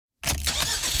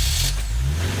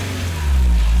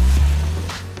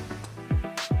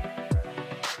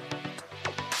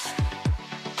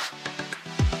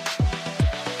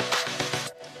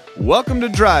Welcome to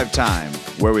Drive Time,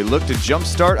 where we look to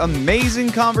jumpstart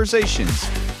amazing conversations.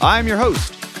 I'm your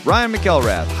host, Ryan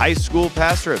McElrath, high school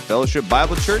pastor at Fellowship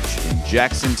Bible Church in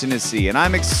Jackson, Tennessee, and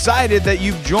I'm excited that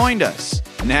you've joined us.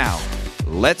 Now,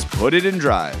 let's put it in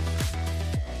drive.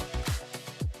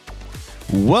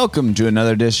 Welcome to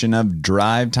another edition of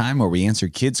Drive Time, where we answer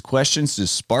kids' questions to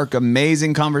spark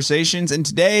amazing conversations. And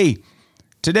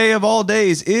today of all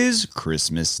days is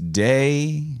Christmas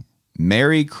Day.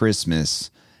 Merry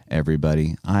Christmas,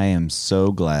 everybody. I am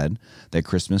so glad that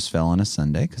Christmas fell on a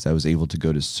Sunday because I was able to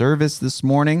go to service this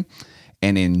morning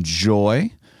and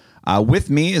enjoy. With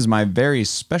me is my very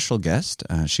special guest.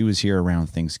 She was here around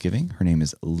Thanksgiving. Her name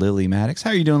is Lily Maddox. How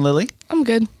are you doing, Lily? I'm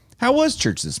good. How was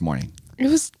church this morning? It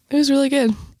was really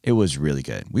good. It was really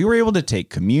good. We were able to take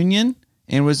communion,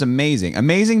 and it was amazing.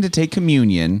 Amazing to take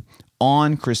communion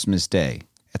on Christmas Day.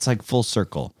 It's like full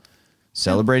circle.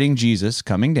 Celebrating Jesus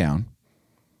coming down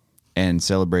and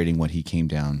celebrating what he came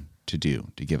down to do,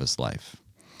 to give us life.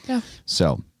 Yeah.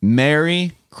 So,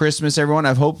 Merry Christmas, everyone.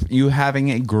 I hope you having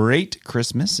a great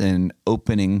Christmas and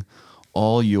opening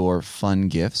all your fun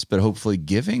gifts, but hopefully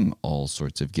giving all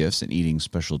sorts of gifts and eating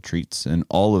special treats and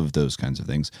all of those kinds of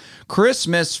things.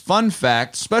 Christmas fun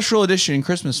fact, special edition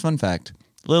Christmas fun fact.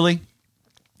 Lily,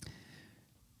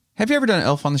 have you ever done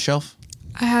Elf on the Shelf?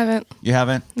 I haven't. You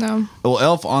haven't? No. Well,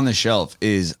 Elf on the Shelf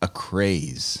is a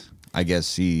craze. I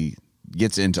guess he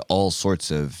gets into all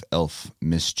sorts of elf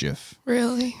mischief.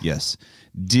 Really? Yes.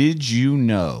 Did you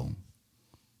know,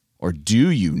 or do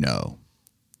you know,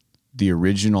 the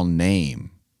original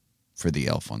name for the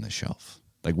Elf on the Shelf?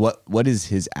 Like, what is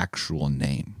his actual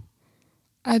name?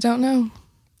 I don't know.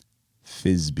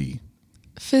 Fizby.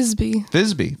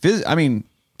 Fizby. I mean,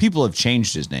 people have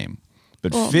changed his name,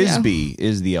 but Fizby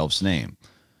is the elf's name.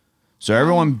 So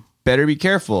everyone better be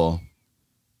careful.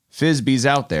 Fizby's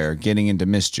out there getting into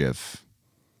mischief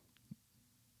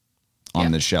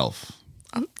on the shelf.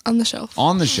 On the shelf.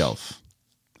 On the shelf.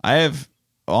 I have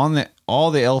all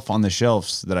the Elf on the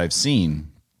Shelves that I've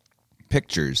seen,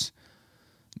 pictures,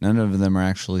 none of them are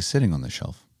actually sitting on the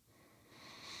shelf.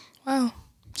 Wow.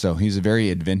 So he's a very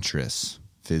adventurous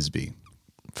Fizby.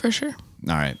 For sure.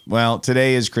 All right. Well,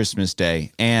 today is Christmas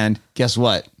Day, and guess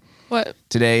what? What?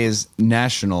 Today is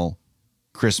National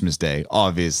Christmas Day,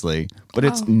 obviously, but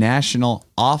it's National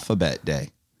Alphabet Day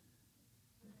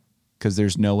because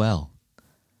there's no L.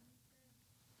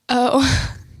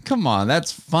 Oh. Come on,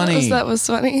 that's funny. That was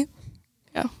funny.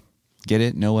 Yeah. Get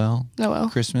it? Noel? Noel.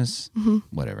 Christmas? Mm-hmm.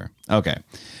 Whatever. Okay.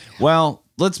 Well,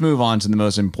 let's move on to the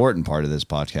most important part of this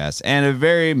podcast, and a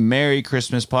very Merry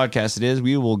Christmas podcast it is.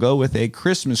 We will go with a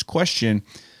Christmas question.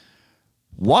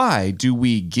 Why do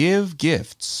we give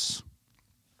gifts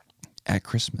at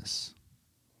Christmas?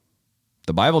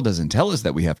 The Bible doesn't tell us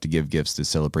that we have to give gifts to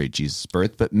celebrate Jesus'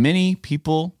 birth, but many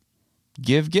people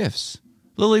give gifts.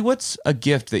 Lily, what's a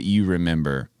gift that you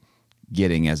remember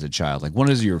getting as a child? Like, what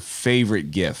is your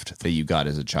favorite gift that you got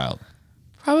as a child?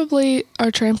 Probably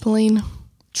our trampoline.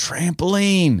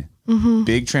 Trampoline. Mm-hmm.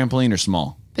 Big trampoline or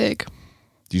small? Big.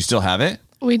 Do you still have it?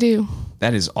 We do.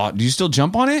 That is odd. Do you still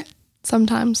jump on it?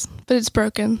 Sometimes, but it's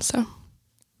broken, so.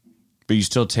 But you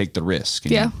still take the risk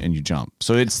and you jump.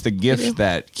 So it's the gift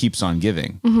that keeps on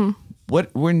giving. Mm-hmm.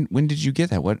 When did you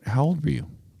get that? How old were you?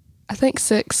 I think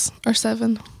 6 or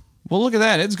 7. Well, look at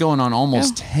that. It's going on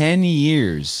almost 10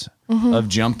 years of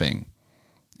jumping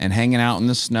and hanging out in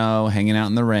the snow, hanging out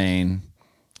in the rain.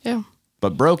 Yeah.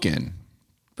 But broken.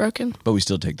 But we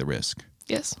still take the risk.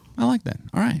 Yes. I like that.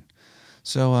 All right.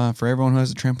 So for everyone who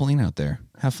has a trampoline out there,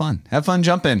 have fun. Have fun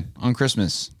jumping on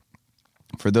Christmas.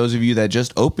 For those of you that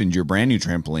just opened your brand new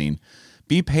trampoline,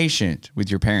 be patient with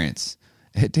your parents.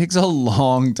 It takes a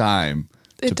long time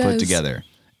to put together.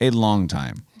 A long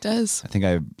time. It does. I think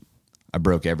I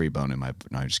broke every bone in my...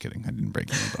 No, I'm just kidding. I didn't break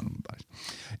any bone in my body.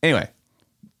 Anyway.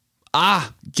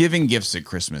 Giving gifts at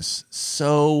Christmas.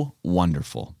 So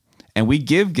wonderful. And we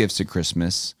give gifts at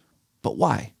Christmas, but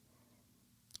why?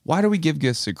 Why do we give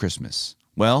gifts at Christmas?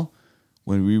 Well,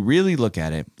 when we really look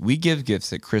at it, we give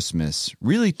gifts at Christmas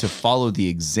really to follow the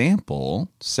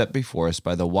example set before us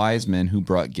by the wise men who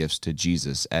brought gifts to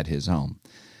Jesus at his home.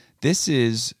 This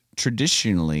is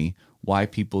traditionally why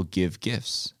people give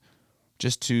gifts,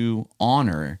 just to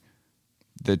honor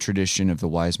the tradition of the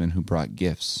wise men who brought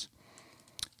gifts.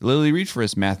 Lily, read for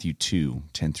us Matthew 2,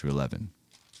 10 through 11.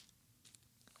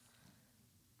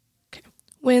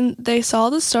 When they saw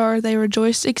the star, they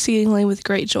rejoiced exceedingly with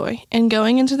great joy. And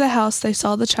going into the house, they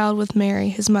saw the child with Mary,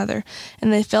 his mother,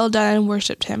 and they fell down and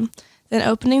worshipped him. Then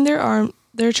opening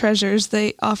their treasures,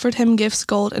 they offered him gifts,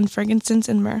 gold and frankincense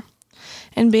and myrrh.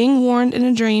 And being warned in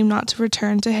a dream not to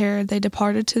return to Herod, they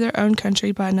departed to their own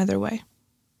country by another way.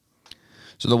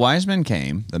 So the wise men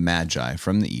came, the Magi,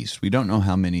 from the east. We don't know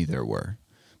how many there were,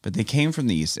 but they came from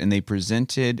the east, and they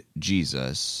presented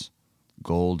Jesus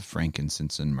gold,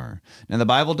 frankincense, and myrrh. Now, the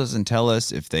Bible doesn't tell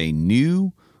us if they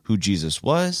knew who Jesus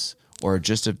was or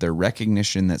just if their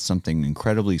recognition that something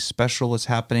incredibly special was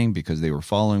happening because they were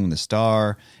following the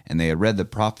star and they had read the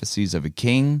prophecies of a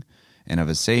king and of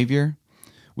a savior.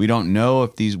 We don't know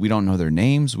we don't know their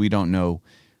names. We don't know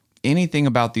anything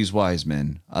about these wise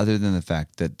men other than the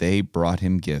fact that they brought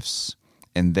him gifts,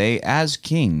 and they, as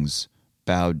kings,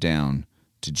 bowed down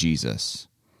to Jesus.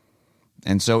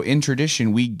 And so in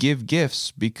tradition, we give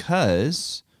gifts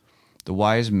because the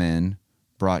wise men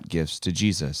brought gifts to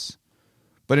Jesus.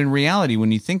 But in reality,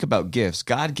 when you think about gifts,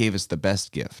 God gave us the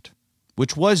best gift,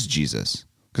 which was Jesus.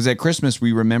 Because at Christmas,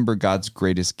 we remember God's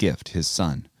greatest gift, his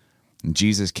son. And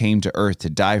Jesus came to earth to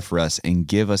die for us and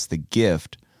give us the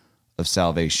gift of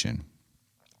salvation.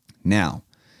 Now,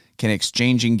 can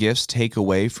exchanging gifts take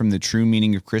away from the true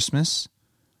meaning of Christmas?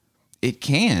 It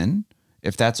can,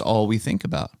 if that's all we think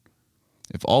about.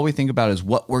 If all we think about is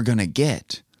what we're going to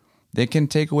get, that can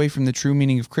take away from the true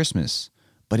meaning of Christmas,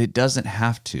 but it doesn't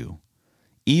have to.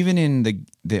 Even in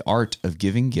the art of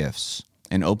giving gifts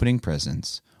and opening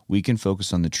presents, we can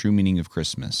focus on the true meaning of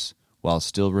Christmas while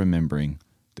still remembering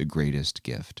the greatest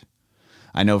gift.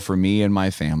 I know for me and my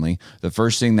family, the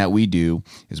first thing that we do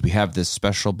is we have this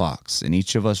special box, and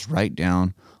each of us write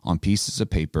down on pieces of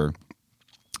paper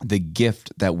the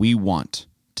gift that we want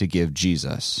to give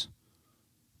Jesus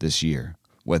this year,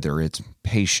 whether it's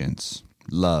patience,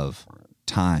 love,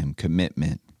 time,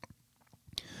 commitment,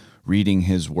 reading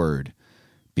his word,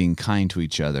 being kind to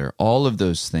each other, all of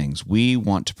those things. We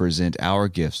want to present our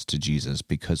gifts to Jesus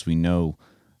because we know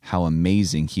how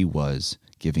amazing he was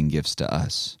giving gifts to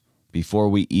us before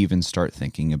we even start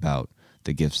thinking about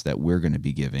the gifts that we're going to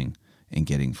be giving and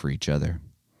getting for each other.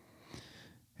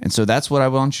 And so that's what I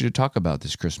want you to talk about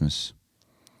this Christmas.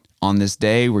 On this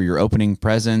day where you're opening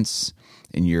presents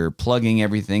and you're plugging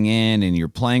everything in and you're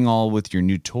playing all with your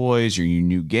new toys or your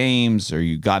new games, or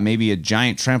you got maybe a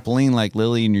giant trampoline like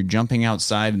Lily and you're jumping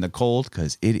outside in the cold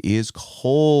because it is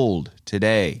cold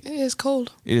today. It is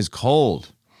cold. It is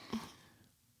cold.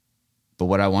 But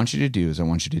what I want you to do is I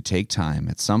want you to take time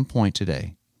at some point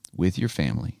today with your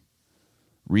family,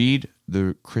 read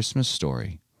the Christmas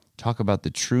story, talk about the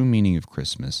true meaning of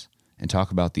Christmas, and talk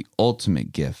about the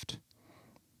ultimate gift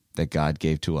that God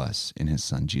gave to us in his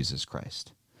son, Jesus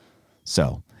Christ.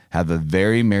 So have a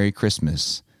very Merry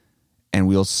Christmas, and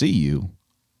we'll see you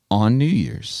on New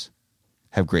Year's.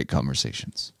 Have great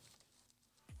conversations.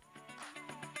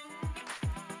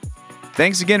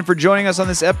 Thanks again for joining us on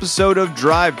this episode of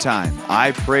Drive Time.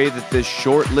 I pray that this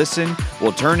short listen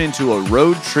will turn into a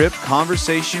road trip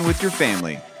conversation with your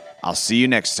family. I'll see you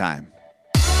next time.